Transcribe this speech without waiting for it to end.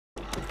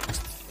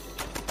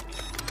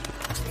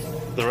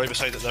They're right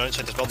beside it, they're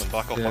outside this building,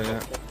 back up, back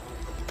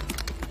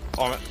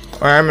up.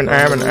 Armin.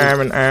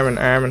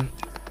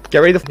 Get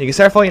ready to. You can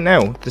start fighting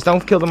now. Just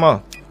don't kill them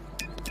all.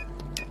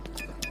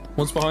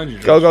 One's behind you.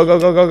 Go.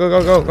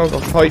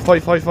 Fight.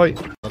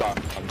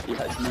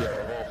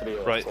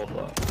 Right.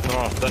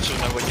 No, that's just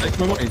now what you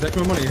Take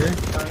my money here.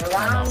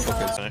 no,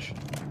 fuck it. Finish.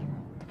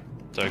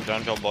 So,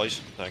 grand job, boys.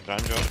 So,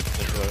 grand job.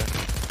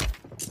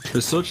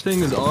 There's such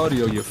thing as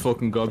audio, you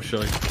fucking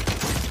gobshite.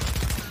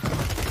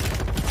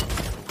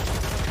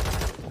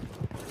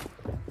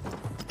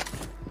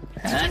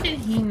 How did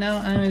he know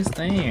I was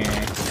there?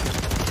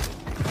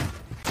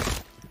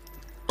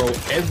 Bro,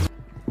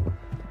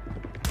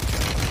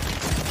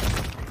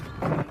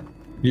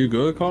 You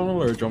good,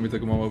 Colonel, or do you want me to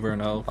come over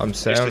and help? I'm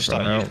sound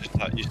right now.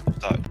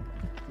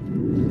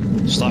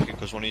 Stack it,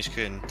 because one of these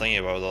can thingy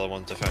about the other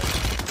one to finish.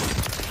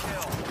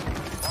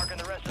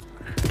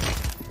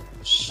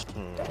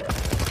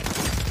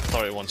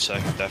 31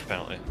 second death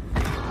penalty.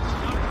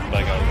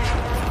 Big out.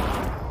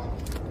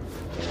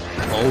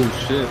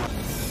 Oh shit.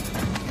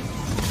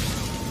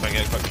 Try and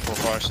get it quick before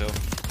fire sale.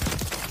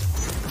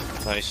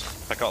 Nice.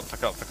 Pick up.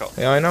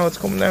 Yeah, I know it's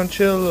coming down.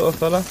 Chill, little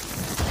fella.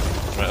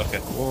 Right, okay.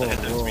 Whoa.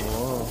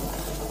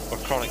 Or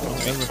chronic, come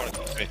to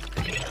me.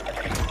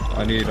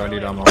 I need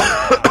ammo.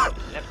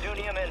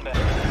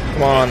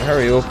 Come on,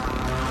 hurry up.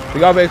 We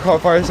got a big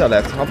fire cell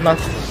left. Hop that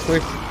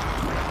quick.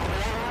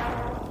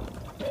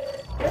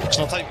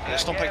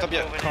 It's not picked up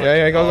yet.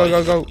 Yeah, go.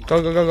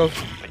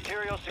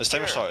 It's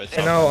timer started. I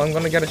know, I'm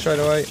gonna get it straight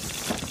away.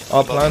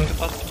 All planned.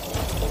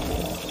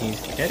 He's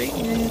getting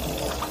it.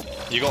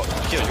 You got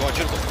jump.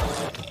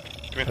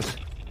 Come here.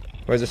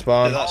 Where's the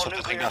spawn? That's what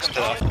the thing that's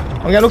dead.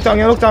 I'm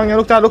getting looked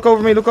down. Look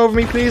over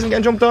me, please. I'm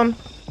getting jumped on.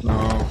 No.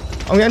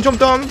 I'm getting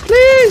jumped on,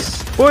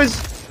 please,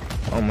 boys.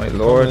 Oh my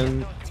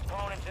lord.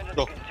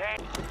 Go.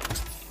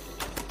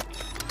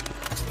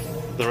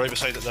 They're right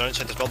beside it. They're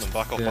inside this building.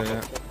 Back up.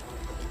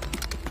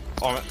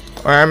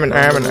 Armin.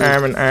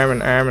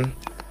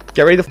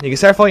 Get ready to. You can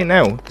start fighting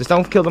now. Just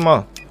don't kill them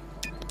all.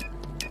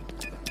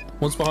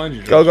 One's behind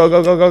you. Go.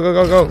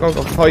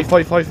 Fight.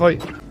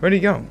 Where'd he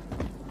go?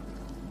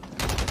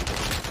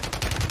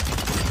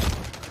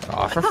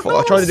 Oh, for fuck.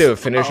 I tried to do a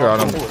finisher on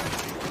him.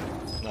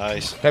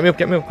 Nice. Get me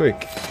up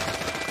quick.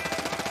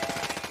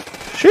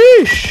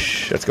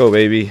 Sheesh. Let's go,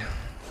 baby.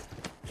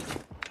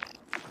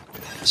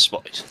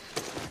 Spies.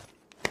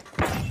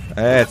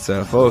 Let's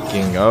a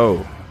fucking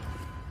go.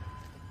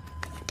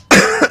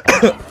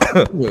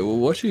 Wait, well,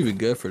 what should you even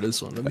get for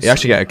this one? You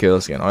actually get a kill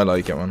skin. I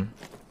like it, man.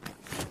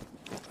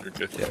 You're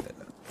good. Yeah.